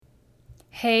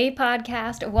Hey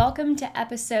podcast, welcome to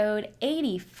episode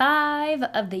 85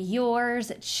 of the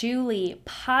Yours Truly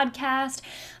podcast.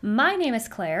 My name is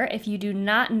Claire. If you do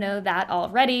not know that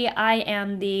already, I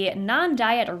am the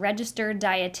non-diet registered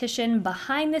dietitian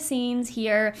behind the scenes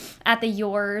here at the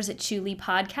Yours Truly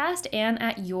podcast and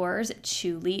at Yours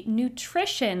Truly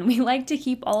Nutrition. We like to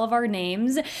keep all of our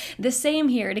names the same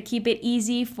here to keep it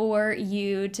easy for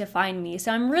you to find me.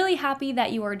 So I'm really happy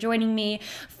that you are joining me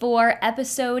for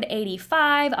episode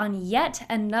 85 on yet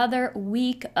another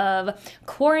week of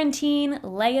quarantine,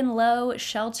 laying low,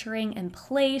 sheltering in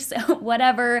place,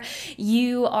 whatever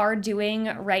you are doing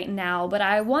right now. But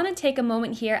I want to take a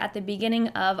moment here at the beginning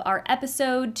of our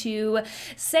episode to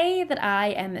say that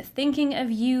I am thinking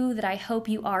of you, that I hope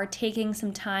you are taking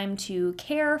some time to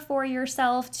care for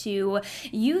yourself, to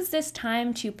use this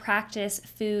time to practice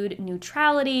food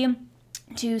neutrality,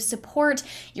 to support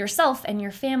yourself and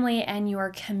your family and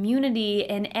your community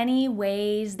in any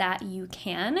ways that you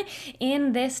can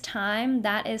in this time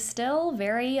that is still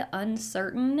very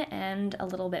uncertain and a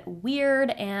little bit weird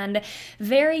and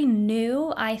very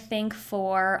new, I think,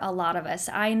 for a lot of us.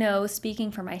 I know, speaking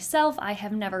for myself, I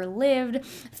have never lived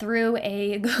through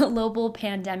a global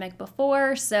pandemic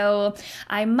before, so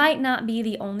I might not be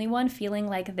the only one feeling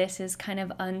like this is kind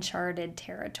of uncharted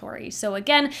territory. So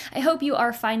again, I hope you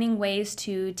are finding ways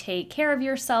to take care of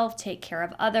yourself, take care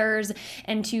of others,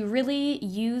 and to really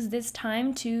use this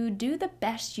time to do the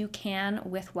best you can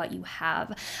with what you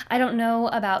have. I don't know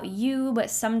about you, but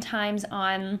sometimes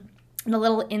on the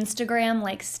little Instagram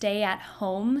like stay at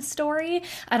home story,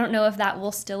 I don't know if that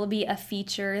will still be a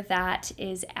feature that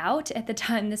is out at the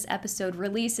time this episode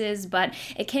releases, but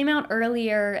it came out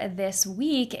earlier this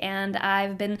week and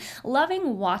I've been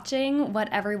loving watching what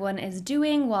everyone is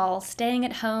doing while staying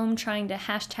at home, trying to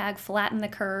hashtag flatten the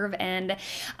curve. And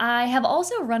I have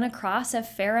also run across a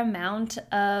fair amount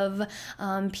of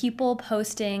people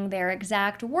posting their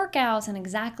exact workouts and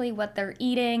exactly what they're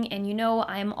eating. And you know,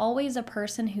 I'm always a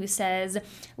person who says,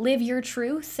 live your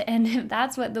truth. And if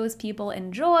that's what those people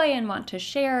enjoy and want to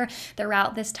share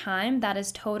throughout this time, that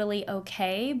is totally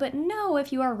okay. But no,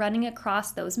 if you are running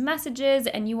across those messages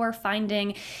and you are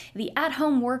finding the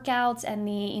at-home workouts and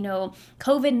the,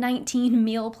 COVID-19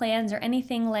 meal plans or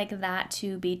anything like that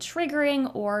to be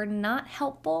triggering or not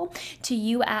helpful to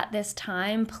you at this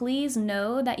time, please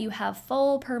know that you have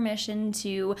full permission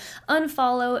to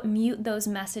unfollow, mute those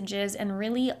messages, and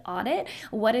really audit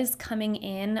what is coming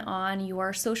in on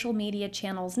your social media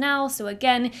channels now. So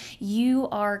again, you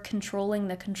are controlling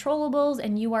the controllables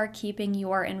and you are keeping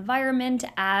your environment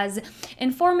as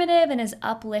informative and as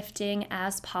uplifting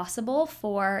as possible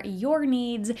for your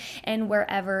needs and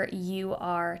wherever you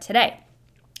are today.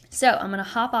 So I'm going to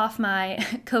hop off my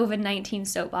COVID-19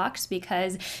 soapbox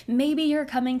because maybe you're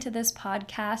coming to this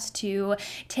podcast to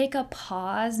take a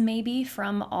pause maybe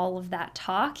from all of that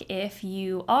talk. If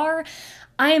you are,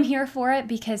 I am here for it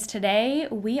because today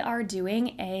we are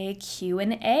doing a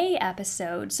Q&A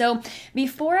episode. So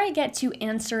before I get to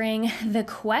answering the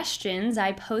questions,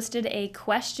 I posted a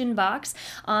question box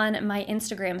on my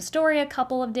Instagram story a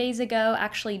couple of days ago,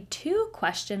 actually 2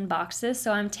 question boxes.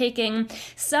 So I'm taking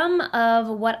some of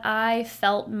what I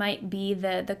felt might be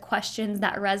the questions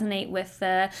that resonate with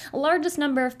the largest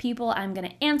number of people. I'm going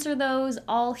to answer those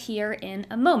all here in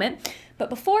a moment. But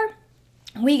before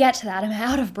we get to that, I'm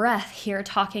out of breath here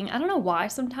talking. I don't know why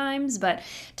sometimes, but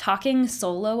talking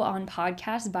solo on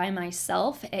podcasts by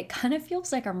myself, it kind of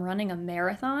feels like I'm running a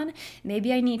marathon.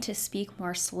 Maybe I need to speak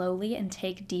more slowly and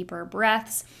take deeper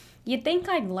breaths. You'd think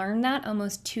I'd learned that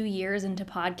almost 2 years into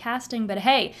podcasting, but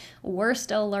hey, we're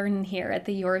still learning here at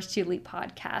the Yours Truly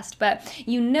podcast. But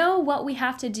you know what we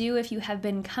have to do if you have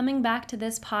been coming back to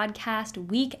this podcast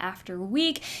week after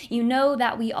week. You know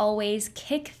that we always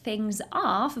kick things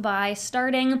off by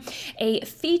starting a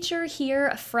feature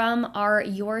here from our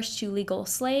Yours Truly Goal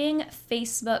Slaying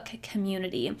Facebook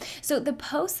community. So the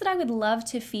post that I would love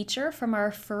to feature from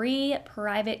our free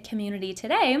private community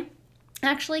today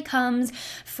actually comes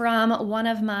from one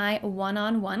of my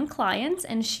one-on-one clients,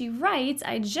 and she writes,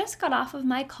 I just got off of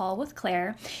my call with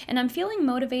Claire and I'm feeling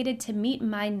motivated to meet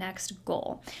my next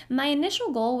goal. My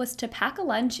initial goal was to pack a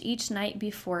lunch each night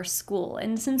before school,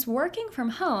 and since working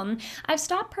from home, I've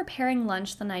stopped preparing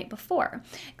lunch the night before.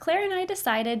 Claire and I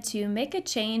decided to make a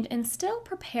change and still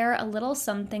prepare a little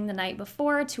something the night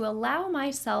before to allow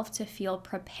myself to feel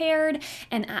prepared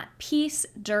and at peace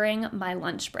during my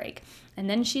lunch break. And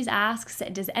then she asks,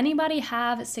 does anybody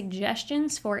have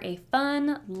suggestions for a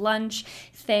fun lunch?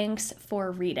 Thanks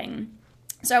for reading.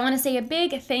 So I want to say a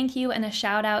big thank you and a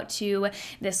shout out to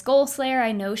this goal slayer.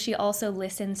 I know she also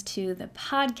listens to the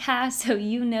podcast, so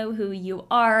you know who you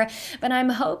are. But I'm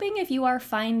hoping if you are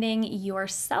finding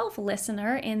yourself,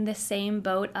 listener, in the same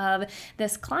boat of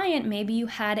this client, maybe you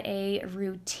had a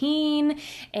routine,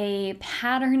 a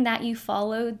pattern that you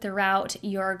followed throughout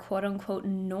your quote unquote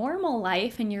normal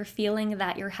life, and you're feeling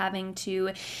that you're having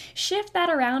to shift that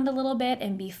around a little bit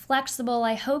and be flexible.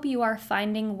 I hope you are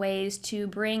finding ways to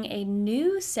bring a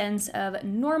new sense of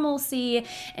normalcy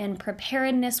and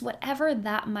preparedness, whatever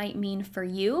that might mean for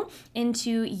you,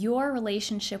 into your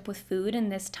relationship with food in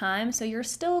this time. So you're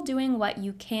still doing what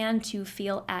you can to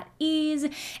feel at ease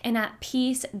and at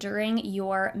peace during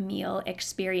your meal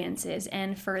experiences.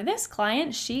 And for this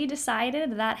client, she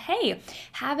decided that, hey,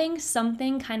 having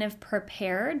something kind of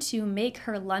prepared to make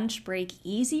her lunch break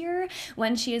easier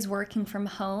when she is working from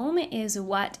home is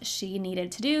what she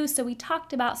needed to do. So we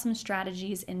talked about some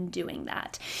strategies in doing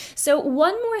that. So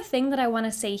one more thing that I want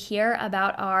to say here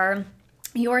about our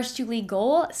Yours Truly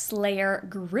Goal Slayer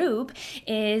group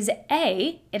is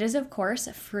it is of course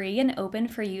free and open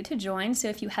for you to join. So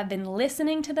if you have been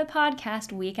listening to the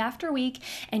podcast week after week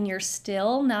and you're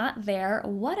still not there,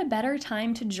 what a better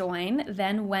time to join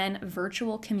than when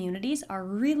virtual communities are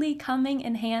really coming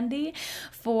in handy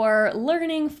for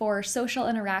learning, for social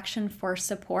interaction, for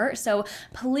support. So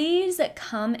please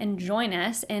come and join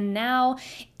us. And now,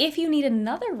 if you need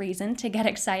another reason to get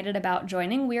excited about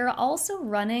joining, we are also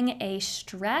running a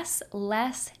Stress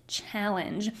Less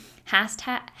Challenge.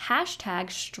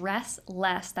 Hashtag stress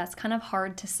less. That's kind of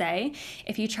hard to say.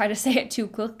 If you try to say it too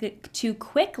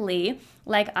quickly,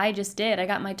 like I just did, I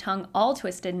got my tongue all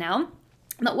twisted now.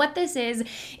 But what this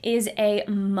is a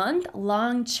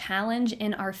month-long challenge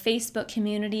in our Facebook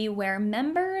community where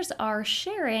members are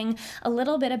sharing a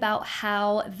little bit about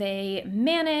how they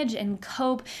manage and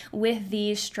cope with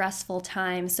these stressful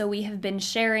times. So we have been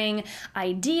sharing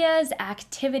ideas,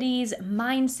 activities,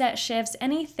 mindset shifts,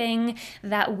 anything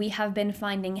that we have been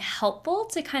finding helpful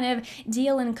to kind of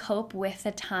deal and cope with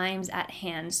the times at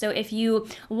hand. So if you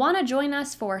want to join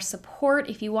us for support,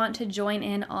 if you want to join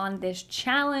in on this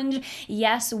challenge,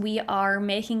 yes, we are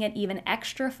making it even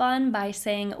extra fun by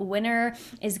saying winner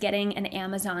is getting an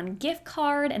Amazon gift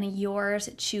card and a Yours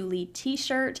Truly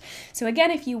t-shirt. So again,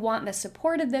 if you want the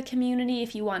support of the community,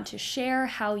 if you want to share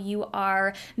how you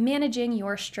are managing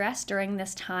your stress during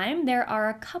this time, there are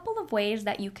a couple of ways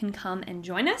that you can come and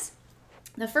join us.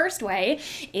 The first way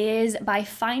is by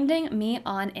finding me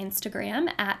on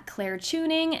Instagram at Claire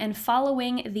Tuning and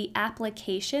following the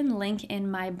application link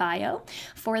in my bio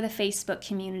for the Facebook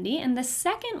community. And the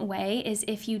second way is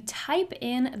if you type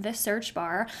in the search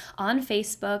bar on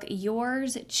Facebook,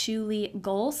 Yours Truly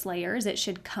Goal Slayers, it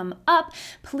should come up.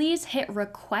 Please hit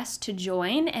request to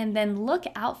join and then look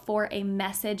out for a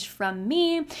message from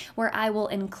me where I will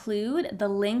include the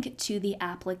link to the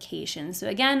application. So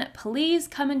again, please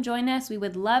come and join us. We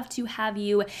would love to have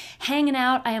you hanging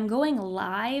out. I am going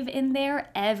live in there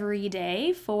every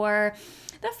day for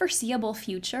the foreseeable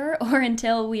future or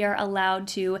until we are allowed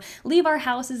to leave our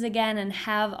houses again and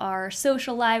have our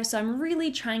social lives. So I'm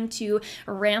really trying to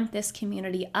ramp this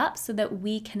community up so that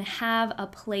we can have a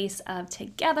place of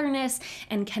togetherness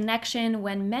and connection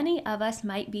when many of us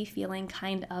might be feeling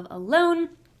kind of alone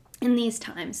in these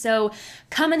times. So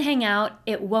come and hang out.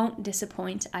 It won't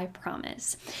disappoint, I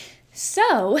promise.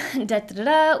 So,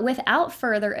 without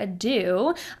further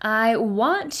ado, I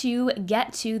want to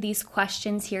get to these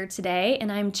questions here today, and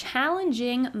I'm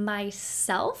challenging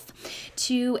myself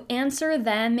to answer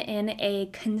them in a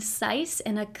concise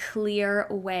and a clear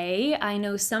way. I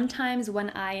know sometimes when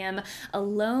I am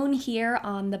alone here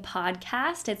on the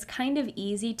podcast, it's kind of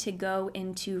easy to go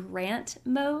into rant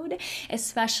mode,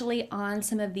 especially on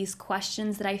some of these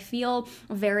questions that I feel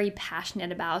very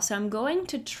passionate about. So I'm going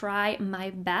to try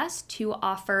my best to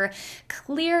offer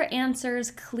clear answers,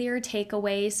 clear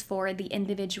takeaways for the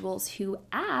individuals who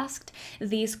asked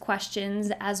these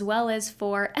questions, as well as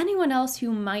for anyone else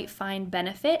who might find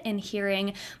benefit in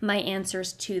hearing my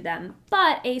answers to them.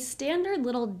 But a standard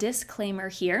little disclaimer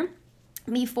here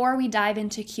before we dive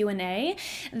into Q&A,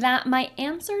 that my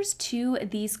answers to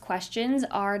these questions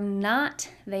are not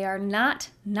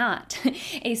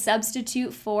a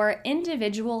substitute for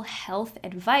individual health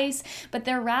advice, but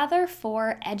they're rather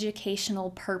for educational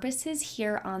purposes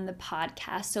here on the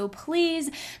podcast. So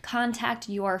please contact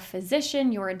your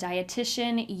physician, your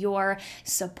dietitian, your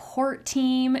support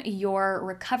team, your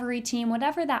recovery team,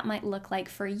 whatever that might look like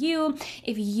for you.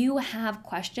 If you have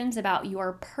questions about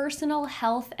your personal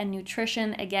health and nutrition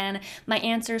question. Again, my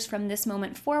answers from this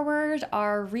moment forward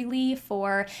are really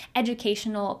for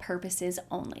educational purposes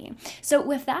only. So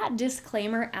with that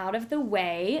disclaimer out of the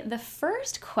way, the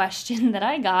first question that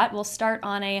I got, we'll start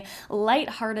on a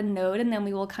lighthearted note and then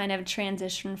we will kind of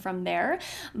transition from there.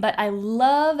 But I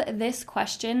love this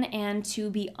question, and to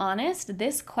be honest,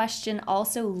 this question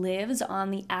also lives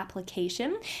on the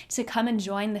application to come and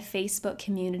join the Facebook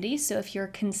community. So if you're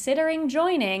considering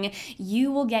joining,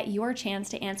 you will get your chance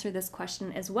to answer this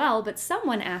question as well. But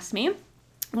someone asked me,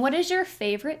 what is your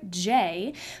favorite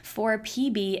J for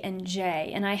PB and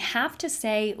J? And I have to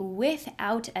say,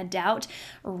 without a doubt,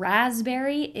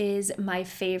 raspberry is my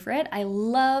favorite. I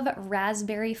love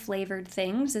raspberry flavored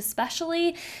things,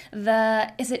 especially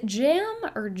is it jam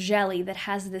or jelly that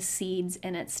has the seeds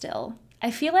in it still? I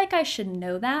feel like I should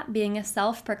know that, being a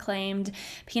self-proclaimed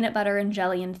peanut butter and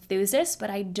jelly enthusiast,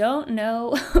 but I don't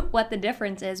know what the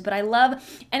difference is. But I love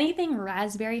anything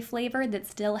raspberry flavored that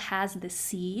still has the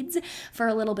seeds for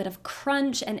a little bit of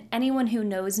crunch. And anyone who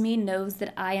knows me knows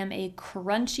that I am a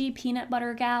crunchy peanut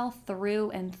butter gal through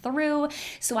and through.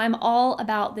 So I'm all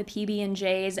about the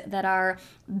PB&Js that are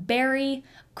berry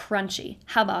crunchy.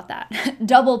 How about that?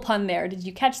 Double pun there. Did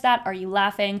you catch that? Are you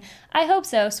laughing? I hope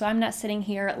so I'm not sitting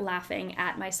here laughing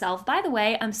at myself. By the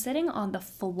way, I'm sitting on the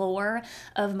floor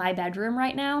of my bedroom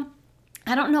right now.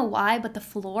 I don't know why, but the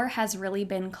floor has really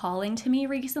been calling to me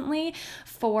recently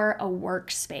for a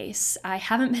workspace. I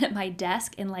haven't been at my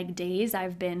desk in like days.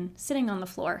 I've been sitting on the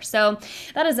floor. So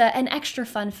that is an extra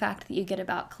fun fact that you get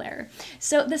about Claire.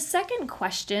 So the second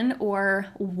question, or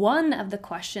one of the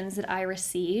questions that I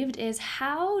received, is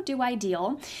how do I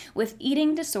deal with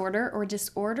eating disorder or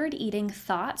disordered eating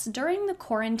thoughts during the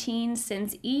quarantine,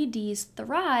 since EDs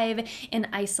thrive in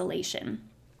isolation?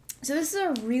 So this is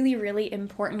a really, really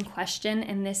important question,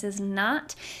 and this is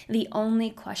not the only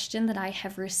question that I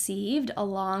have received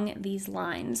along these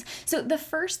lines. So the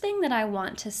first thing that I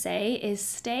want to say is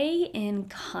stay in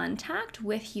contact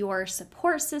with your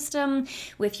support system,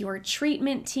 with your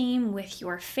treatment team, with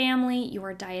your family,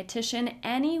 your dietitian,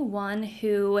 anyone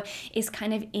who is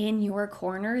kind of in your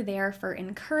corner there for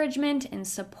encouragement and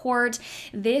support.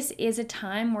 This is a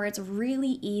time where it's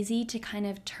really easy to kind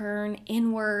of turn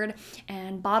inward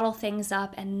and bottle things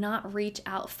up and not reach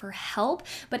out for help.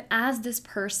 But as this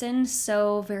person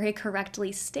so very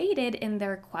correctly stated in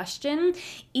their question,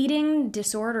 eating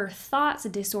disorder thoughts,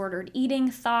 disordered eating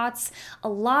thoughts, a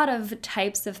lot of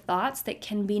types of thoughts that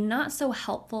can be not so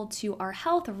helpful to our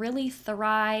health really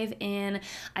thrive in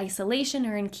isolation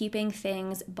or in keeping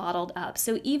things bottled up.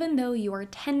 So even though your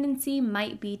tendency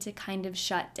might be to kind of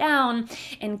shut down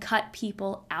and cut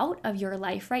people out of your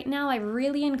life right now, I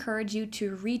really encourage you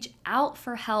to reach out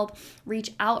for help,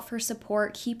 reach out for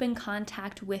support, keep in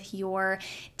contact with your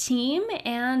team,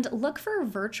 and look for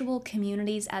virtual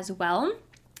communities as well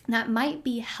that might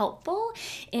be helpful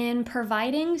in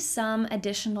providing some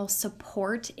additional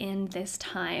support in this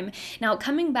time. Now,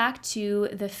 coming back to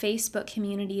the Facebook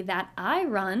community that I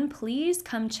run, please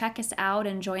come check us out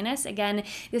and join us. Again,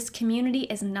 this community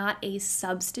is not a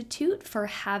substitute for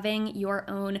having your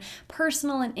own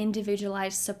personal and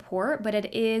individualized support, but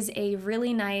it is a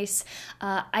really nice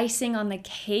icing on the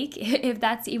cake, if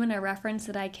that's even a reference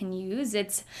that I can use.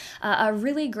 It's a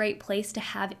really great place to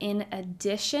have in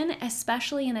addition,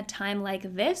 especially in a time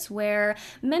like this where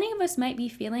many of us might be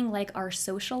feeling like our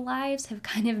social lives have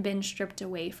kind of been stripped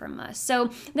away from us.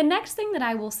 So the next thing that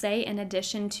I will say, in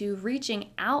addition to reaching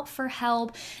out for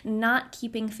help, not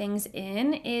keeping things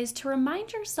in, is to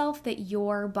remind yourself that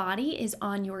your body is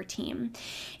on your team.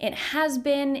 It has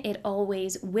been, it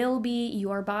always will be.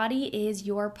 Your body is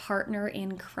your partner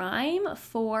in crime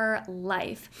for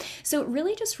life. So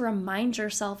really just remind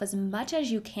yourself as much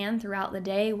as you can throughout the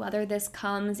day, whether this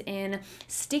comes in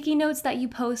sticky notes that you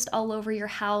post all over your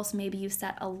house, maybe you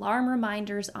set alarm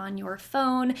reminders on your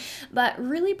phone, but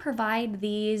really provide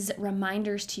these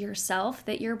reminders to yourself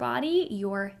that your body,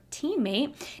 your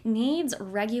teammate, needs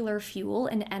regular fuel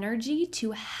and energy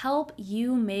to help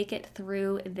you make it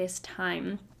through this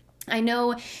time. I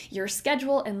know your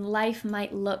schedule and life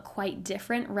might look quite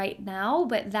different right now,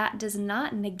 but that does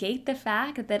not negate the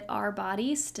fact that our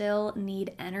bodies still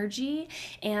need energy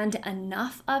and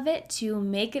enough of it to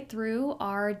make it through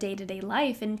our day-to-day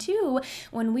life. And two,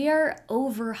 when we are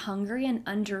over hungry and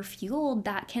under fueled,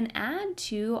 that can add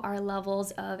to our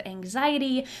levels of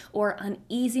anxiety or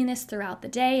uneasiness throughout the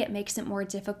day. It makes it more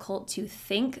difficult to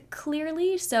think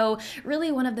clearly. So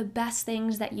really one of the best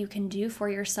things that you can do for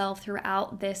yourself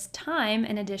throughout this time,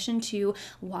 in addition to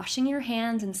washing your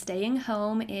hands and staying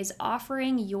home, is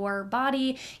offering your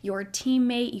body, your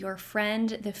teammate, your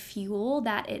friend, the fuel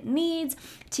that it needs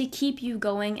to keep you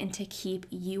going and to keep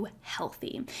you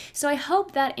healthy. So I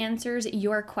hope that answers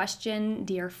your question,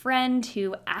 dear friend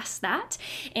who asked that.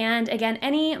 And again,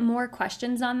 any more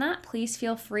questions on that, please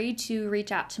feel free to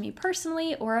reach out to me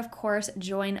personally, or of course,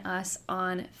 join us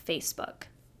on Facebook.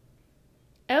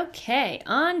 Okay,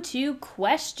 on to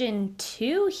question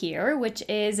 2 here, which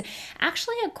is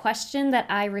actually a question that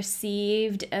I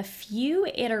received a few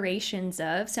iterations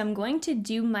of. So I'm going to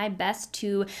do my best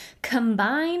to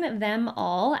combine them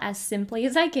all as simply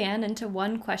as I can into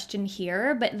one question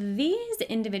here. But these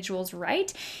individuals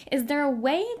write, is there a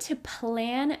way to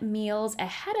plan meals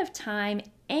ahead of time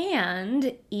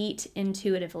and eat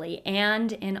intuitively,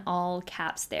 and in all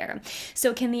caps there?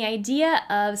 So can the idea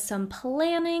of some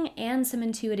planning and some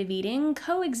intuitive eating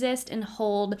coexist and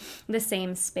hold the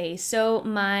same space? So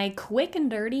my quick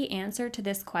and dirty answer to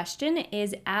this question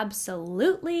is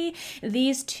absolutely,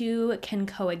 these two can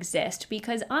coexist,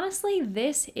 because honestly,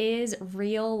 this is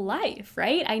real life,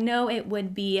 right? I know it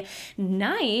would be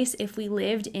nice if we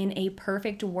lived in a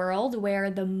perfect world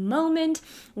where the moment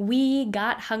we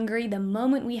got hungry, the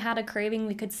moment we had a craving,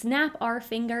 we could snap our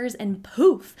fingers and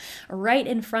poof, right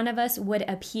in front of us would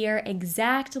appear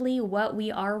exactly what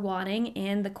we are wanting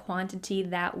in the quantity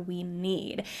that we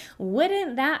need.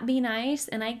 Wouldn't that be nice?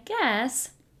 And I guess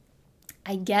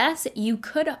you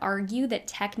could argue that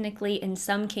technically in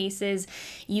some cases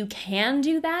you can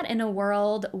do that in a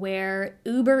world where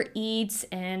Uber Eats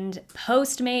and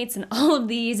Postmates and all of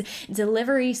these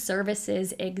delivery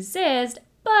services exist.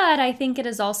 But I think it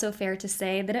is also fair to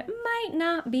say that it might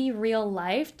not be real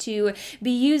life to be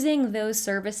using those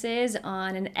services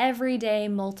on an everyday,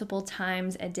 multiple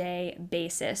times a day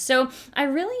basis. So I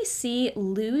really see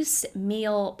loose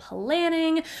meal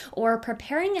planning, or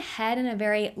preparing ahead in a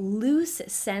very loose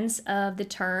sense of the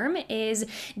term, is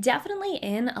definitely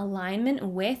in alignment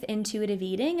with intuitive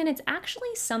eating. And it's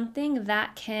actually something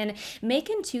that can make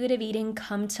intuitive eating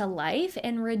come to life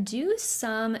and reduce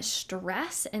some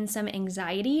stress and some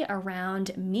anxiety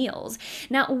around meals.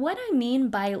 Now, what I mean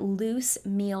by loose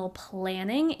meal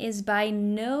planning is by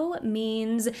no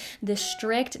means the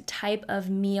strict type of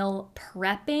meal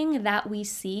prepping that we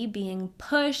see being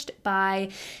pushed by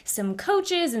some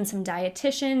coaches and some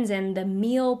dietitians and the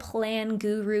meal plan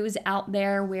gurus out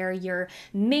there, where you're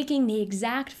making the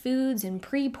exact foods and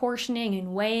pre-portioning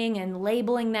and weighing and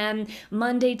labeling them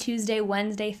Monday, Tuesday,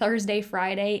 Wednesday, Thursday,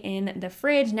 Friday in the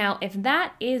fridge. Now, if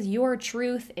that is your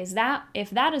truth, if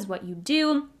that is what you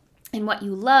do and what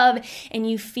you love, and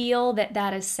you feel that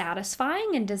that is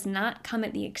satisfying and does not come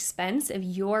at the expense of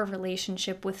your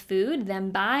relationship with food, then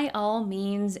by all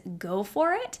means go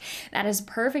for it. That is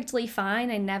perfectly fine.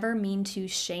 I never mean to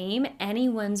shame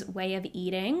anyone's way of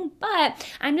eating, but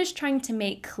I'm just trying to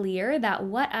make clear that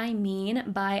what I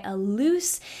mean by a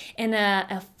loose and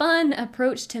a fun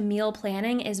approach to meal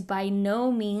planning is by no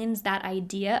means that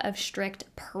idea of strict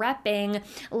prepping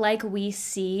like we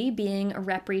see being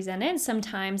represented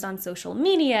sometimes on social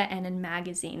media and in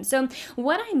magazines. So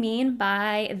what I mean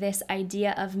by this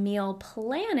idea of meal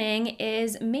planning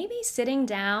is maybe sitting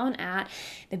down at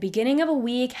the beginning of a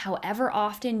week, however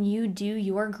often you do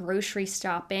your grocery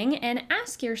shopping, and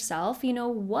ask yourself,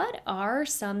 what are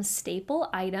some staple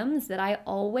items that I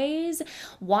always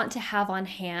want to have on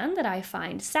hand that I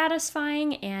find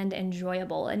satisfying and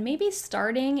enjoyable, and maybe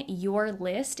starting your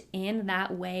list in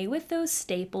that way with those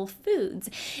staple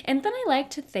foods. And then I like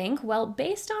to think, well,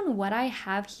 based on what I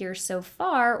have here so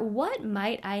far, what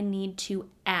might I need to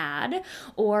add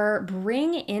or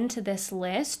bring into this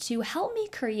list to help me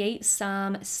create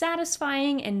some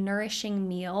satisfying and nourishing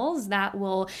meals that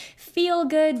will feel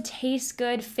good, taste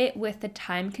good, fit with the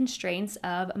time constraints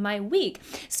of my week.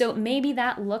 So maybe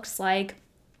that looks like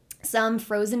some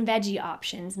frozen veggie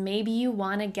options. Maybe you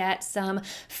want to get some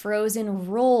frozen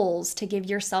rolls to give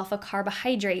yourself a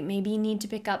carbohydrate. Maybe you need to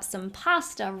pick up some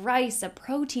pasta, rice, a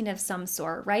protein of some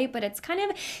sort, right? But it's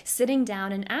kind of sitting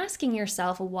down and asking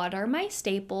yourself, what are my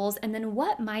staples? And then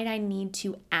what might I need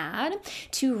to add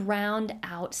to round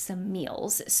out some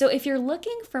meals? So if you're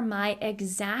looking for my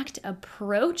exact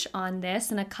approach on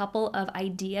this and a couple of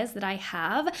ideas that I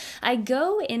have, I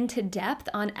go into depth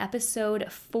on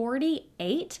episode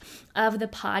 48 of the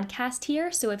podcast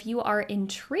here. So if you are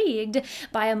intrigued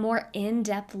by a more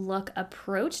in-depth look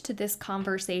approach to this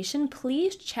conversation,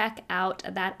 please check out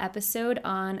that episode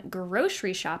on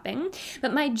grocery shopping.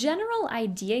 But my general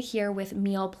idea here with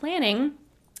meal planning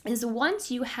is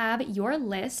once you have your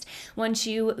list, once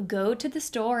you go to the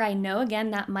store, I know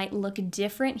again that might look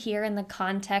different here in the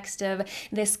context of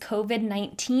this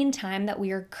COVID-19 time that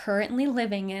we are currently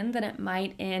living in than it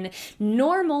might in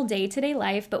normal day-to-day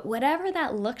life, but whatever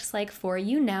that looks like for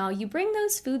you now, you bring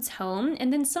those foods home.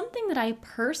 And then something that I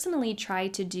personally try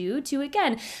to do to,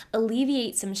 again,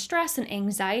 alleviate some stress and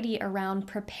anxiety around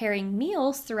preparing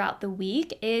meals throughout the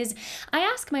week is I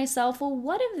ask myself, well,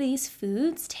 what of these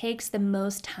foods takes the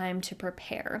most time to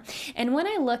prepare? And when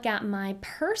I look at my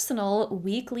personal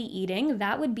weekly eating,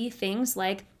 that would be things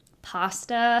like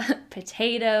pasta,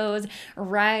 potatoes,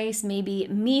 rice, maybe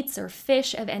meats or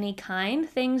fish of any kind,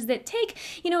 things that take,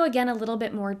 again, a little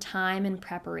bit more time and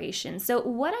preparation. So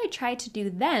what I try to do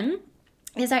then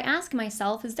is I ask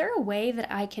myself, is there a way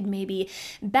that I could maybe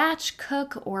batch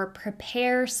cook or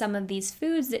prepare some of these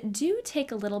foods that do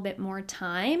take a little bit more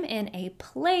time in a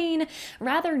plain,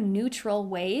 rather neutral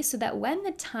way so that when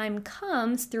the time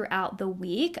comes throughout the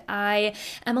week, I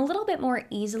am a little bit more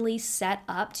easily set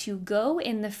up to go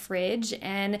in the fridge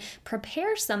and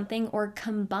prepare something or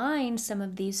combine some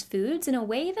of these foods in a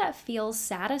way that feels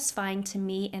satisfying to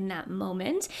me in that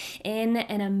moment, in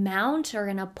an amount or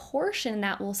in a portion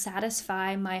that will satisfy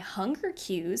my hunger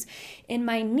cues in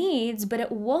my needs, but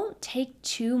it won't take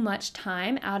too much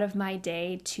time out of my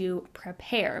day to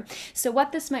prepare. So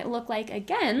what this might look like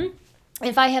again,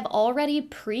 if I have already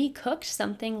pre-cooked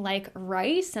something like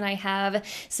rice and I have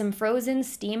some frozen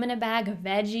steam in a bag of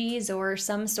veggies or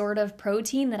some sort of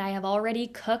protein that I have already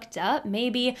cooked up,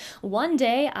 maybe one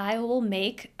day I will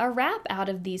make a wrap out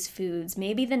of these foods.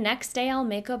 Maybe the next day I'll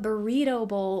make a burrito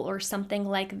bowl or something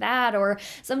like that, or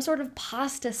some sort of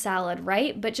pasta salad,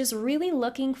 right? But just really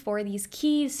looking for these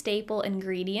key staple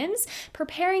ingredients,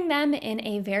 preparing them in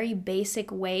a very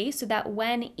basic way so that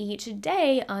when each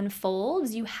day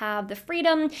unfolds, you have the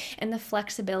freedom and the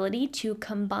flexibility to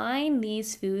combine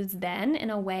these foods then in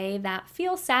a way that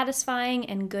feels satisfying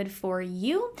and good for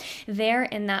you there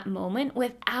in that moment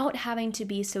without having to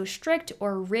be so strict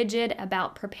or rigid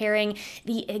about preparing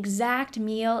the exact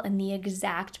meal and the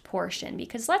exact portion.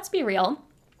 Because let's be real,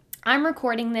 I'm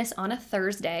recording this on a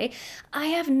Thursday. I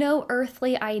have no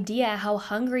earthly idea how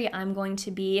hungry I'm going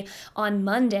to be on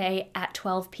Monday at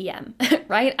 12 p.m.,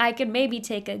 right? I could maybe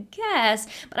take a guess,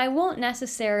 but I won't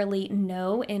necessarily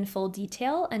know in full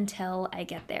detail until I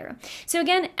get there. So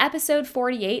again, episode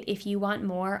 48 if you want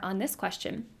more on this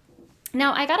question.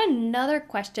 Now, I got another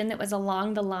question that was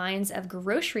along the lines of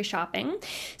grocery shopping.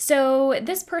 So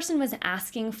this person was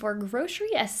asking for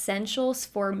grocery essentials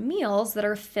for meals that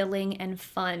are filling and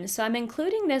fun. So I'm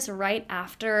including this right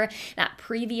after that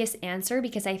previous answer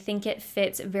because I think it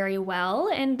fits very well.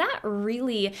 And that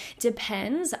really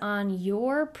depends on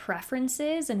your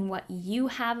preferences and what you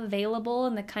have available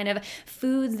and the kind of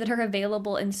foods that are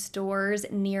available in stores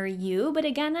near you. But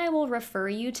again, I will refer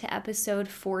you to episode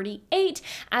 48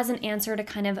 as an answer to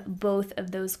kind of both of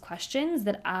those questions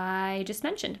that I just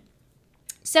mentioned.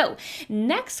 So,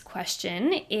 next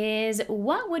question is,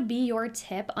 what would be your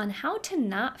tip on how to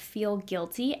not feel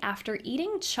guilty after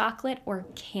eating chocolate or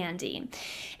candy?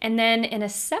 And then in a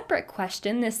separate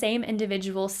question, the same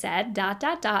individual said, ...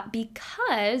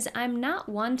 because I'm not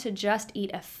one to just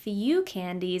eat a few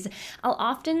candies, I'll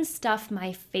often stuff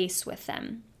my face with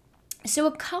them. So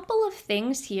a couple of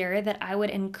things here that I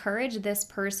would encourage this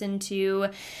person to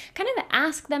kind of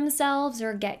ask themselves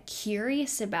or get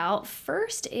curious about.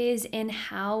 First is in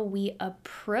how we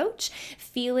approach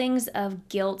feelings of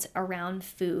guilt around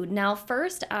food. Now,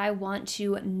 first, I want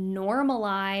to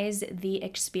normalize the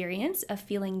experience of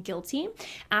feeling guilty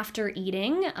after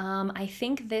eating. I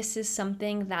think this is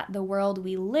something that the world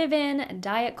we live in,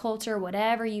 diet culture,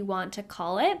 whatever you want to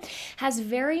call it, has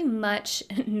very much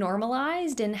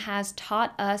normalized and has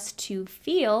taught us to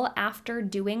feel after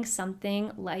doing something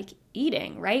like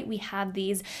eating, right? We have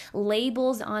these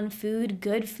labels on food: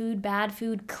 good food, bad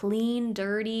food, clean,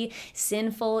 dirty,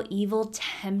 sinful, evil,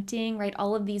 tempting, right?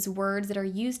 All of these words that are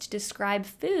used to describe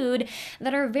food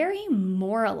that are very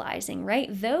moralizing, right?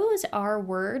 Those are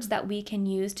words that we can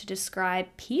use to describe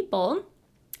people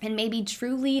and maybe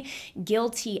truly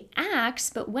guilty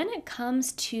acts. But when it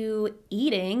comes to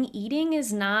eating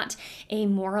is not a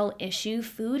moral issue.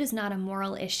 Food is not a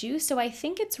moral issue. So I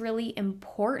think it's really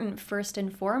important, first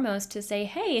and foremost, to say,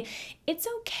 hey, it's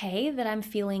okay that I'm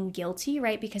feeling guilty,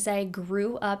 right? Because I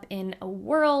grew up in a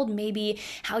world, maybe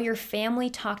how your family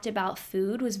talked about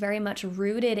food was very much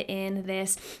rooted in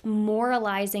this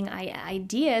moralizing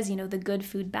ideas, the good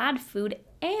food, bad food.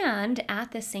 And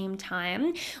at the same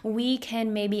time, we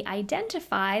can maybe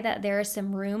identify that there is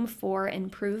some room for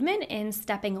improvement in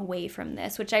stepping away from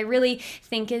this, which I really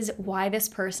think is why this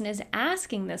person is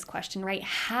asking this question, right?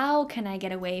 How can I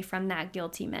get away from that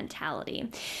guilty mentality?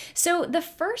 So the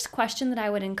first question that I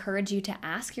would encourage you to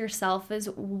ask yourself is,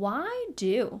 why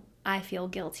do I feel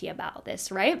guilty about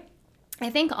this, right? I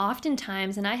think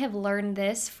oftentimes, and I have learned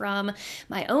this from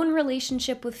my own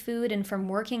relationship with food and from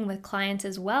working with clients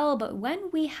as well, but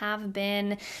when we have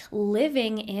been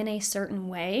living in a certain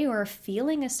way or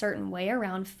feeling a certain way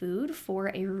around food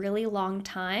for a really long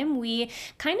time, we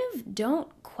kind of don't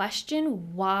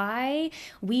question why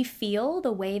we feel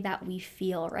the way that we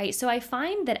feel, right? So I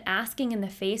find that asking in the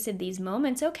face of these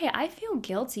moments, okay, I feel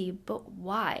guilty, but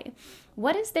why?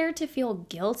 What is there to feel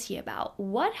guilty about?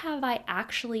 What have I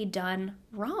actually done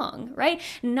wrong, right?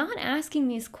 Not asking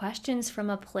these questions from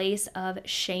a place of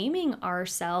shaming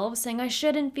ourselves, saying, I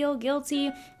shouldn't feel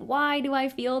guilty. Why do I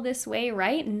feel this way,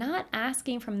 right? Not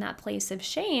asking from that place of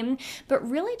shame, but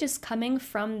really just coming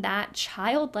from that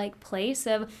childlike place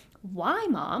of, why,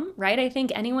 mom, right? I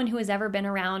think anyone who has ever been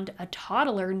around a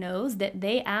toddler knows that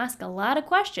they ask a lot of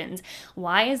questions.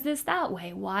 Why is this that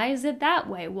way? Why is it that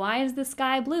way? Why is the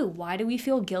sky blue? Why do we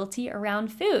feel guilty around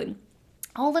food?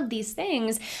 All of these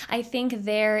things, I think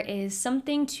there is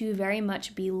something to very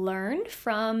much be learned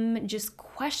from just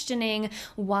questioning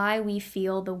why we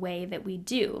feel the way that we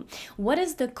do. What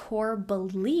is the core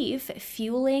belief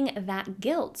fueling that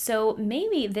guilt? So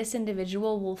maybe this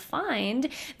individual will find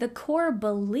the core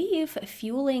belief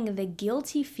fueling the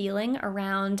guilty feeling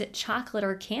around chocolate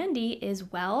or candy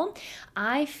is, well,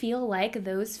 I feel like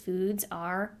those foods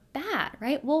are bad,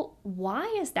 right? Well, why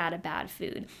is that a bad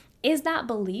food? Is that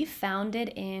belief founded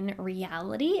in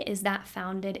reality? Is that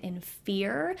founded in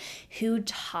fear? Who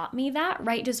taught me that,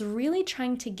 right? Just really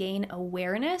trying to gain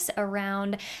awareness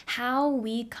around how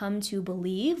we come to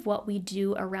believe what we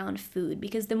do around food.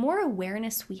 Because the more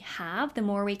awareness we have, the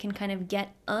more we can kind of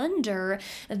get under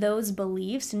those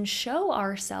beliefs and show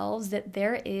ourselves that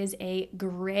there is a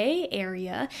gray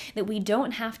area, that we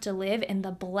don't have to live in the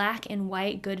black and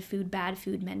white, good food, bad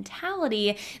food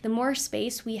mentality. The more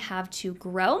space we have to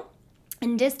grow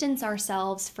and distance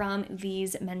ourselves from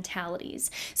these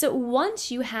mentalities. So once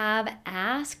you have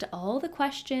asked all the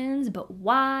questions, but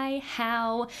why,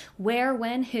 how, where,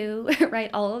 when, who, right,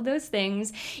 all of those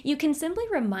things, you can simply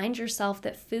remind yourself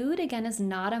that food, again, is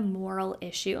not a moral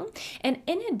issue. And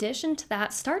in addition to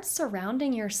that, start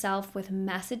surrounding yourself with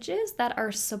messages that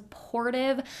are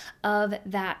supportive of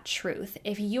that truth.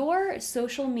 If your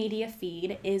social media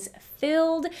feed is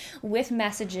filled with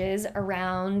messages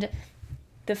around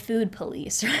the food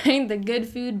police, right? The good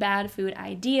food, bad food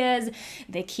ideas,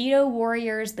 the keto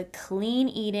warriors, the clean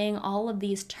eating, all of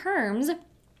these terms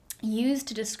used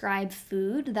to describe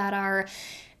food that are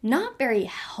not very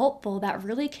helpful, that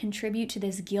really contribute to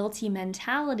this guilty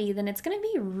mentality, then it's going to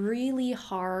be really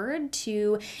hard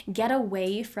to get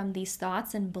away from these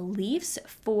thoughts and beliefs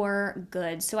for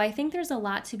good. So I think there's a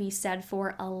lot to be said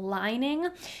for aligning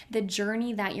the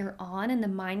journey that you're on and the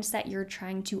mindset you're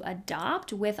trying to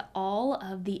adopt with all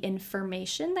of the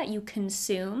information that you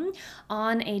consume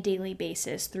on a daily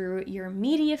basis through your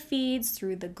media feeds,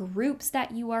 through the groups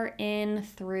that you are in,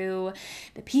 through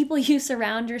the people you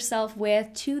surround yourself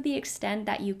with, to the extent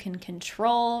that you can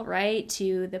control, right?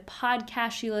 To the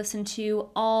podcast you listen to,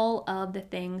 all of the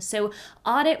things. So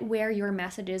audit where your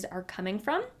messages are coming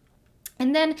from.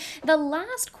 And then the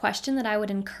last question that I would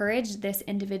encourage this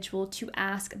individual to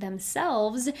ask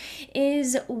themselves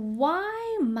is,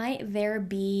 why might there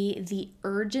be the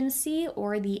urgency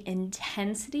or the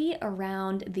intensity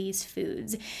around these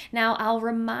foods? Now, I'll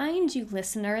remind you,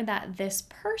 listener, that this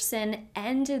person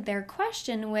ended their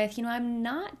question with, I'm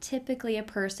not typically a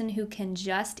person who can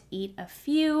just eat a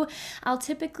few. I'll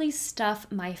typically stuff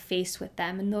my face with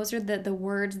them. And those are the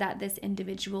words that this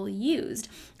individual used.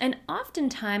 And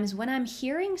oftentimes when I'm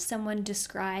hearing someone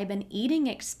describe an eating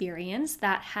experience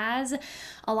that has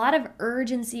a lot of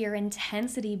urgency or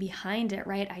intensity behind it,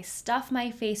 right? I stuff my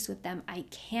face with them. I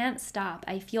can't stop.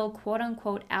 I feel quote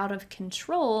unquote out of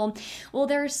control. Well,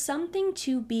 there's something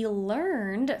to be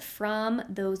learned from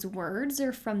those words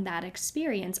or from that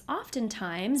experience.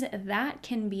 Oftentimes, that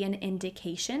can be an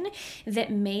indication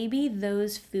that maybe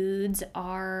those foods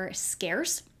are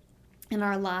scarce in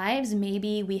our lives.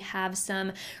 Maybe we have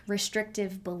some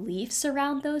restrictive beliefs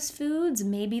around those foods.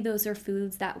 Maybe those are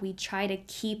foods that we try to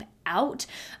keep out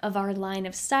of our line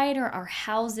of sight or our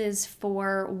houses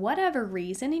for whatever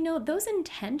reason, those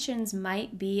intentions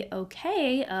might be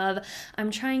okay of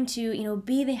I'm trying to,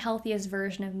 be the healthiest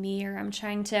version of me, or I'm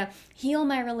trying to heal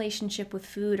my relationship with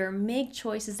food or make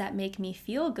choices that make me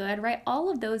feel good, right? All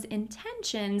of those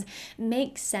intentions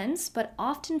make sense, but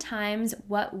oftentimes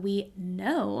what we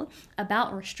know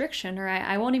about restriction, or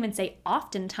I won't even say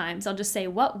oftentimes, I'll just say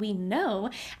what we know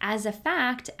as a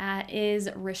fact is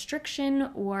restriction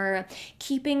or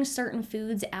keeping certain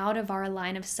foods out of our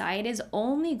line of sight is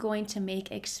only going to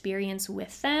make experience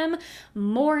with them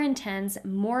more intense,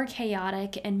 more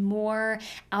chaotic, and more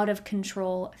out of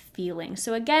control feeling.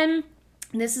 So again,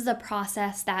 this is a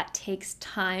process that takes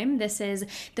time. This is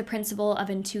the principle of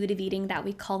intuitive eating that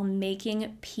we call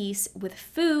making peace with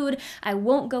food. I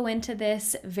won't go into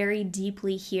this very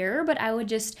deeply here, but I would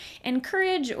just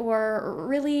encourage or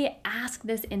really ask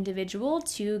this individual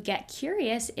to get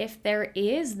curious if there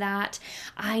is that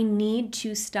I need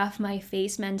to stuff my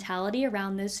face mentality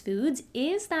around those foods.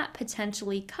 Is that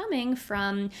potentially coming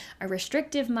from a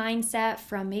restrictive mindset,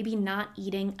 from maybe not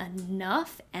eating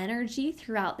enough energy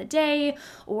throughout the day,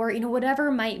 or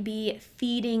whatever might be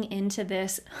feeding into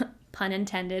this pun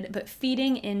intended, but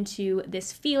feeding into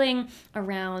this feeling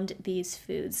around these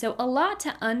foods. So a lot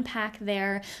to unpack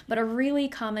there, but a really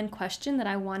common question that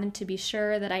I wanted to be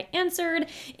sure that I answered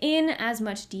in as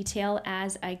much detail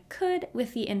as I could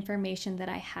with the information that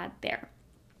I had there.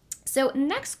 So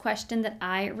next question that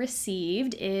I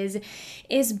received is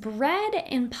bread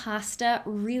and pasta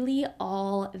really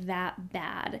all that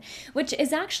bad? Which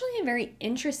is actually a very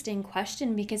interesting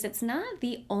question because it's not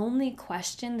the only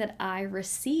question that I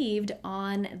received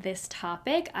on this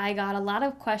topic. I got a lot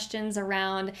of questions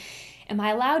around, am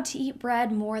I allowed to eat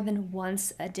bread more than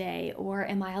once a day? Or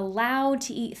am I allowed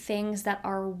to eat things that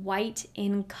are white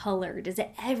in color? Does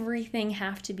everything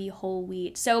have to be whole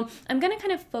wheat? So I'm going to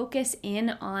kind of focus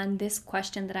in on this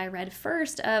question that I read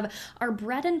first of, are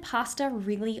bread and pasta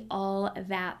really all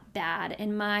that bad?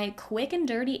 And my quick and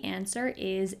dirty answer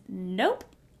is nope.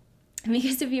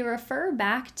 Because if you refer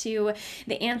back to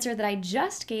the answer that I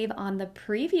just gave on the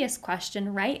previous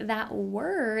question, right, that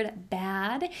word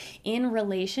bad in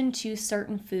relation to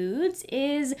certain foods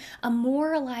is a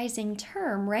moralizing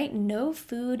term, right? No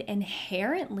food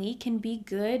inherently can be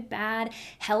good, bad,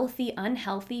 healthy,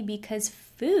 unhealthy, because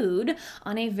food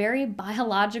on a very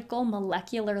biological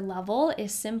molecular level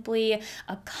is simply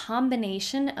a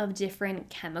combination of different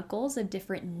chemicals, of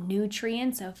different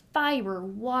nutrients, of fiber,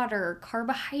 water,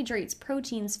 carbohydrates,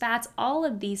 proteins, fats, all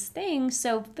of these things.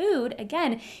 So food,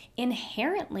 again,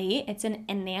 inherently, it's an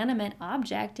inanimate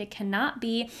object. It cannot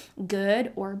be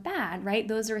good or bad, right?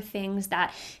 Those are things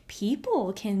that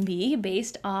people can be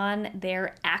based on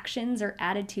their actions or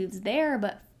attitudes there,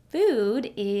 but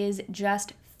food is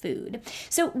just food.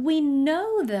 So we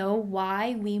know though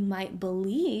why we might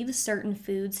believe certain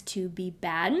foods to be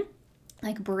bad,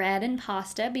 like bread and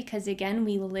pasta, because again,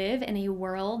 we live in a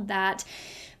world that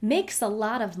makes a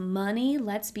lot of money,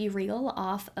 let's be real,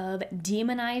 off of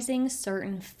demonizing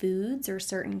certain foods or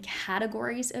certain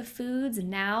categories of foods.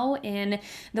 Now in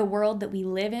the world that we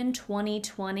live in,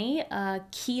 2020,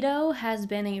 keto has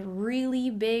been a really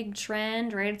big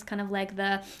trend, right? It's kind of like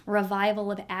the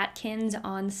revival of Atkins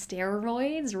on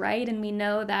steroids, right? And we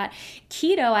know that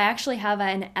keto, I actually have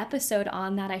an episode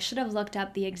on that. I should have looked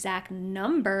up the exact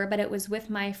number, but it was with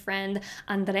my friend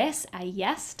Andres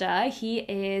Ayesta. He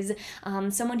is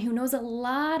someone who knows a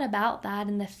lot about that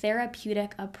and the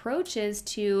therapeutic approaches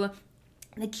to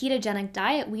the ketogenic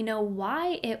diet. We know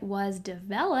why it was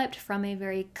developed from a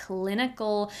very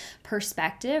clinical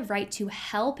perspective, right, to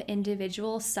help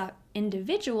individuals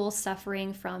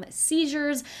suffering from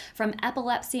seizures, from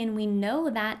epilepsy, and we know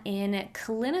that in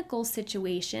clinical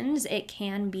situations it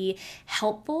can be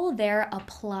helpful. They're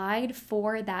applied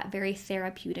for that very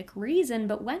therapeutic reason.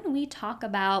 But when we talk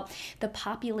about the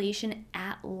population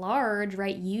at large,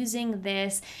 right, using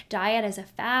this diet as a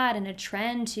fad and a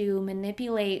trend to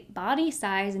manipulate body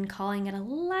size and calling it a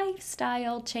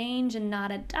lifestyle change and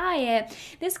not a diet,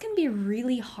 this can be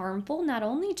really harmful, not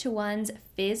only to one's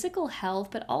physical health,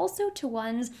 but also to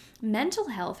one's mental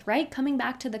health, right? Coming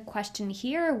back to the question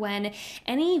here, when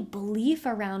any belief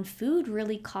around food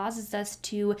really causes us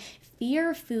to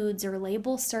fear foods or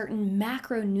label certain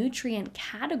macronutrient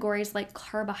categories like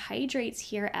carbohydrates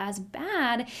here as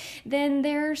bad, then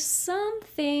there's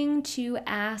something to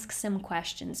ask some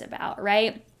questions about,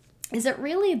 right? Is it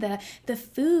really the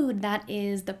food that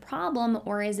is the problem,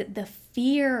 or is it the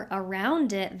fear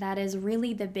around it that is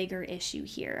really the bigger issue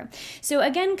here? So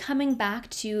again, coming back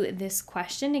to this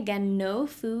question, again, no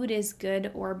food is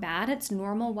good or bad. It's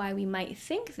normal why we might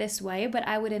think this way, but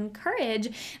I would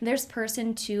encourage this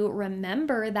person to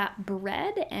remember that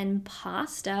bread and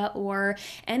pasta or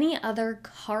any other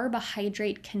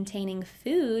carbohydrate containing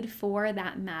food for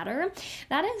that matter,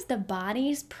 that is the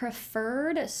body's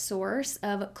preferred source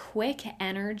of quick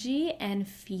energy and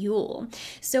fuel.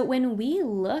 So when we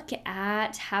look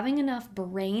at having enough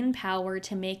brain power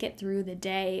to make it through the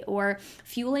day, or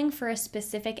fueling for a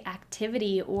specific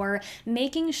activity, or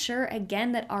making sure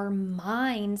again that our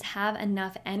minds have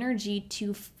enough energy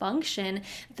to function,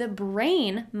 the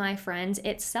brain, my friends,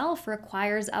 itself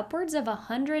requires upwards of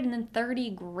 130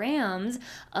 grams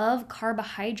of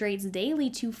carbohydrates daily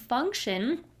to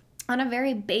function on a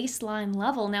very baseline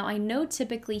level. Now, I know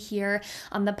typically here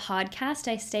on the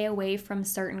podcast, I stay away from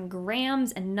certain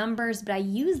grams and numbers, but I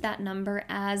use that number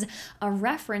as a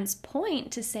reference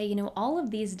point to say, all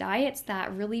of these diets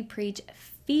that really preach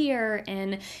fear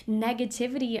and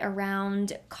negativity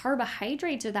around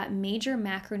carbohydrates, or that major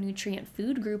macronutrient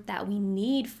food group that we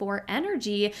need for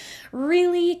energy,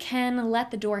 really can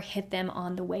let the door hit them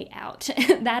on the way out.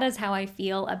 That is how I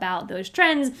feel about those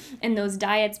trends and those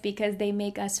diets, because they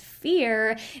make us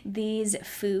fear these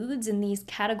foods and these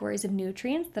categories of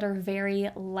nutrients that are very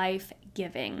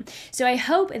life-giving. So I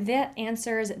hope that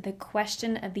answers the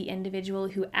question of the individual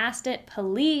who asked it.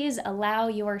 Please allow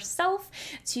yourself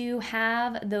to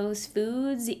have those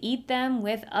foods, eat them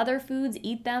with other foods,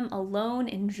 eat them alone,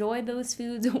 enjoy those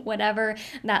foods, whatever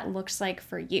that looks like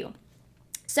for you.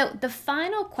 So the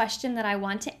final question that I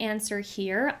want to answer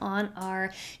here on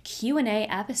our Q&A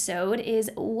episode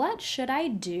is, what should I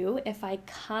do if I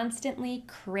constantly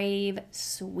crave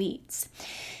sweets?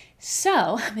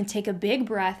 So I'm going to take a big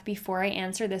breath before I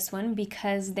answer this one,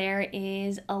 because there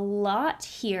is a lot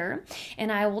here,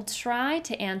 and I will try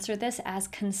to answer this as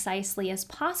concisely as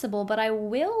possible, but I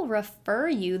will refer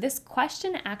you. This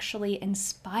question actually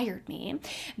inspired me,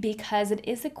 because it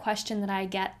is a question that I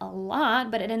get a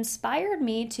lot, but it inspired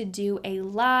me to do a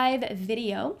live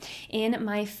video in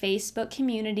my Facebook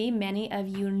community. Many of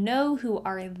you know who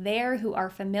are there, who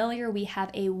are familiar. We have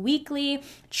a weekly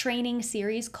training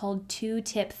series called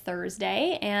 2-Tip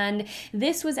Thursday, and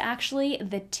this was actually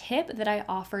the tip that I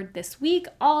offered this week,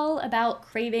 all about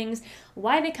cravings,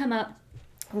 why they come up,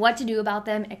 what to do about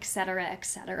them, etc.,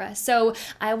 etc. So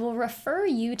I will refer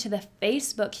you to the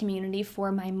Facebook community for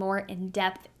my more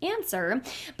in-depth answer.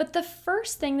 But the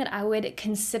first thing that I would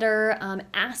consider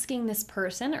asking this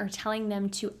person, or telling them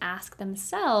to ask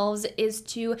themselves, is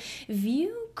to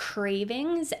view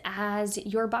cravings as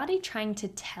your body trying to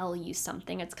tell you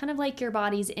something. It's kind of like your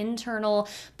body's internal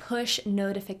push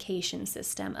notification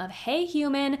system of, hey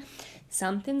human,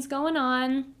 something's going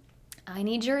on. I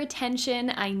need your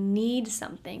attention. I need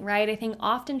something, right? I think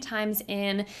oftentimes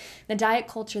in the diet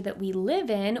culture that we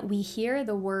live in, we hear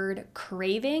the word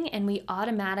craving and we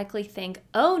automatically think,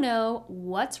 oh no,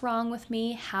 what's wrong with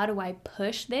me? How do I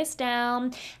push this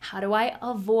down? How do I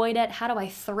avoid it? How do I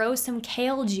throw some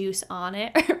kale juice on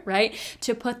it, right?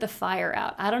 To put the fire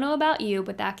out. I don't know about you,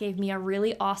 but that gave me a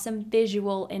really awesome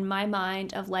visual in my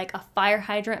mind of like a fire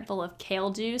hydrant full of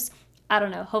kale juice. I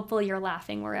don't know, hopefully you're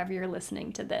laughing wherever you're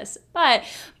listening to this. But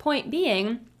point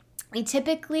being, we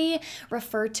typically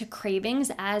refer to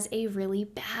cravings as a really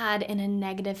bad and a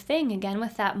negative thing, again,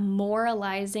 with that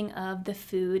moralizing of the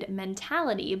food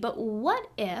mentality. But what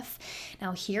if,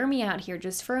 now hear me out here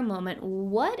just for a moment,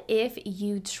 what if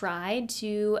you tried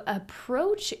to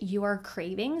approach your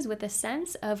cravings with a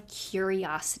sense of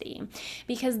curiosity?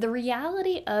 Because the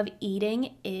reality of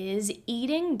eating is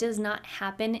eating does not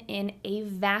happen in a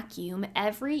vacuum.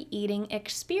 Every eating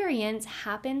experience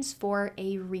happens for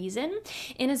a reason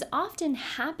and is often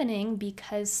happening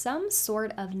because some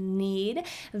sort of need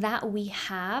that we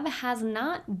have has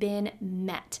not been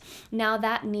met. Now,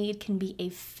 that need can be a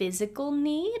physical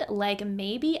need, like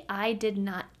maybe I did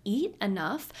not eat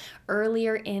enough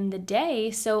earlier in the day,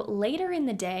 so later in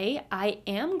the day, I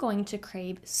am going to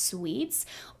crave sweets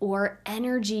or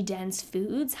energy-dense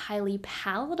foods, highly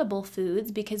palatable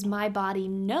foods, because my body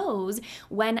knows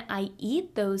when I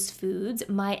eat those foods,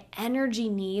 my energy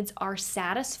needs are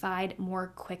satisfied more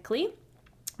quickly.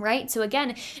 Right? So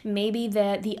again, maybe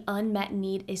the unmet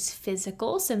need is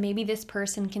physical. So maybe this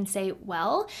person can say,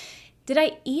 well, Did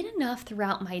I eat enough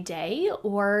throughout my day?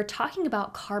 Or talking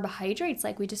about carbohydrates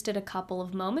like we just did a couple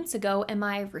of moments ago, am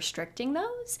I restricting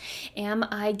those? Am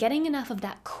I getting enough of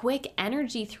that quick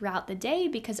energy throughout the day?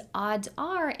 Because odds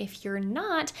are, if you're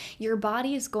not, your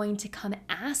body is going to come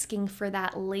asking for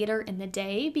that later in the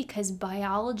day because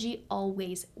biology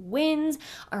always wins.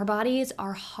 Our bodies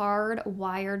are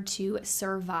hardwired to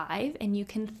survive, and you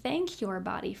can thank your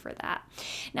body for that.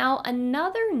 Now,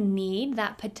 another need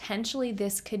that potentially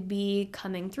this could be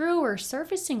coming through or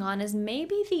surfacing on is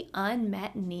maybe the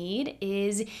unmet need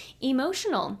is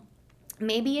emotional.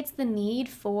 Maybe it's the need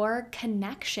for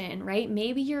connection, right?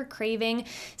 Maybe you're craving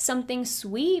something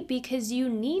sweet because you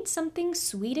need something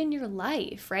sweet in your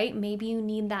life, right? Maybe you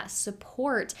need that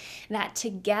support, that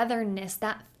togetherness,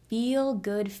 that feel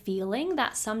good feeling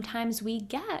that sometimes we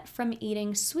get from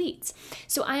eating sweets.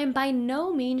 So I am by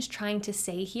no means trying to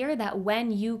say here that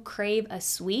when you crave a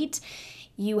sweet,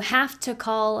 you have to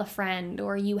call a friend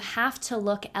or you have to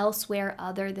look elsewhere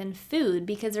other than food,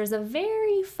 because there's a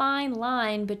very fine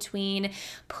line between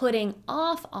putting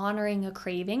off honoring a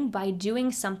craving by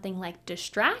doing something like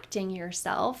distracting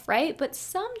yourself, right? But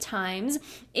sometimes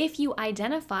if you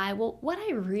identify, well, what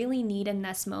I really need in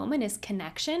this moment is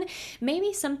connection,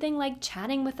 maybe something like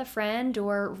chatting with a friend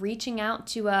or reaching out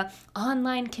to a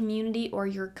online community or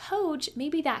your coach,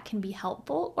 maybe that can be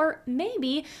helpful. Or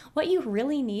maybe what you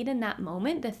really need in that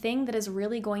moment, the thing that is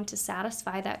really going to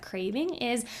satisfy that craving,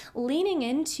 is leaning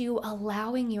into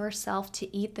allowing yourself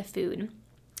to eat the food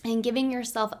and giving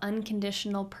yourself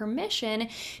unconditional permission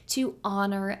to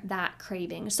honor that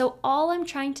craving. So all I'm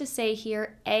trying to say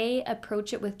here, A,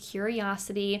 approach it with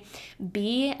curiosity.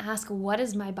 B, ask, what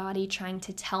is my body trying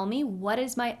to tell me? What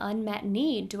is my unmet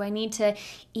need? Do I need to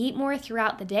eat more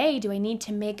throughout the day? Do I need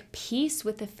to make peace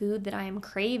with the food that I am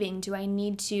craving? Do I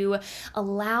need to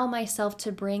allow myself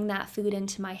to bring that food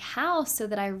into my house so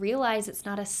that I realize it's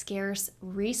not a scarce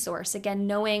resource? Again,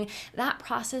 knowing that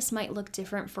process might look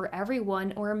different for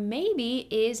everyone, or maybe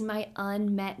is my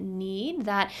unmet need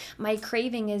that my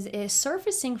craving is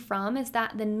surfacing from is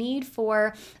that the need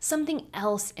for something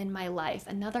else in my life,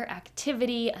 another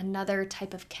activity, another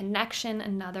type of connection,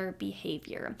 another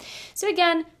behavior. So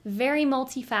again, very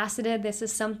multifaceted. This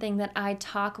is something that I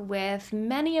talk with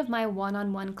many of my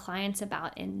one-on-one clients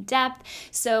about in depth.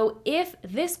 So if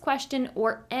this question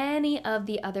or any of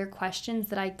the other questions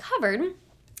that I covered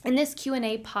in this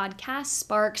Q&A podcast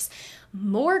sparks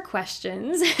more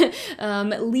questions,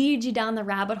 lead you down the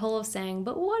rabbit hole of saying,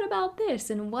 but what about this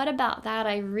and what about that?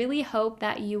 I really hope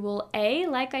that you will, A,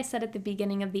 like I said at the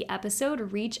beginning of the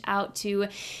episode, reach out to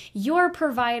your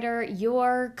provider,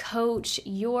 your coach,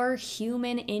 your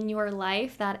human in your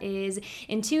life that is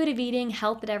intuitive eating,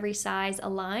 health at every size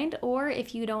aligned. Or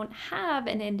if you don't have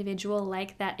an individual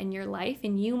like that in your life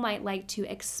and you might like to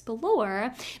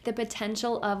explore the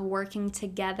potential of working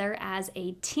together as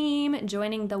a team,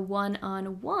 joining the one-on-one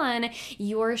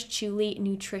Yours Truly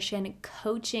Nutrition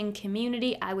coaching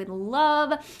community, I would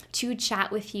love to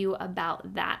chat with you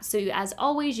about that. So as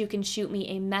always, you can shoot me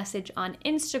a message on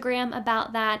Instagram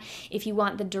about that. If you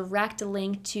want the direct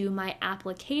link to my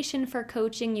application for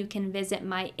coaching, you can visit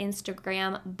my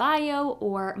Instagram bio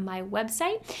or my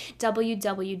website,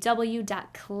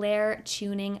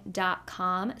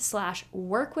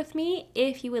 www.clairetuning.com/work-with-me,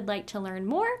 if you would like to learn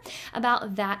more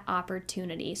about that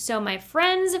opportunity. So my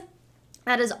friends,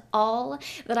 that is all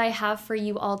that I have for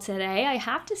you all today. I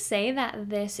have to say that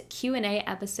this Q&A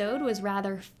episode was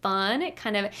rather fun. It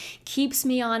kind of keeps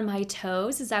me on my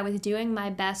toes as I was doing my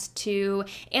best to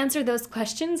answer those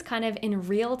questions kind of in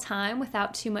real time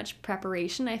without too much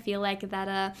preparation. I feel like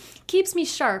that keeps me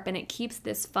sharp and it keeps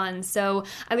this fun. So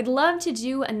I would love to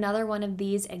do another one of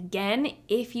these again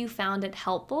if you found it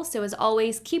helpful. So as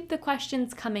always, keep the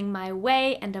questions coming my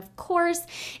way. And of course,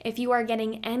 if you are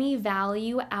getting any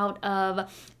value out of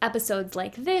episodes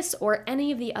like this or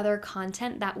any of the other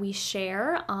content that we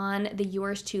share on the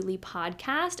Yours Truly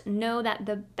podcast, know that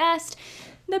the best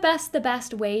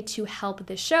way to help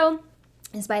the show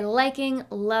is by liking,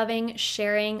 loving,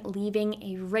 sharing, leaving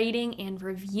a rating and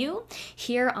review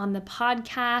here on the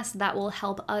podcast. That will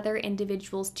help other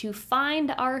individuals to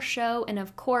find our show. And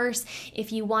of course,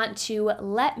 if you want to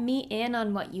let me in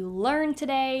on what you learned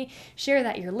today, share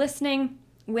that you're listening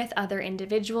with other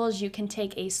individuals, you can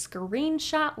take a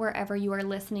screenshot wherever you are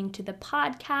listening to the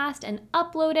podcast and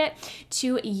upload it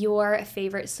to your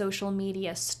favorite social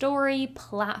media story,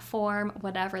 platform,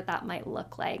 whatever that might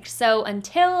look like. So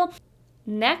until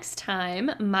next time,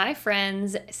 my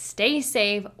friends, stay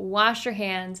safe, wash your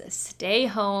hands, stay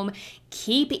home,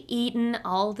 keep eating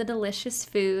all the delicious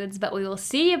foods, but we will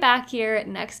see you back here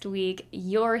next week.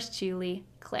 Yours truly,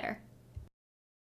 Claire.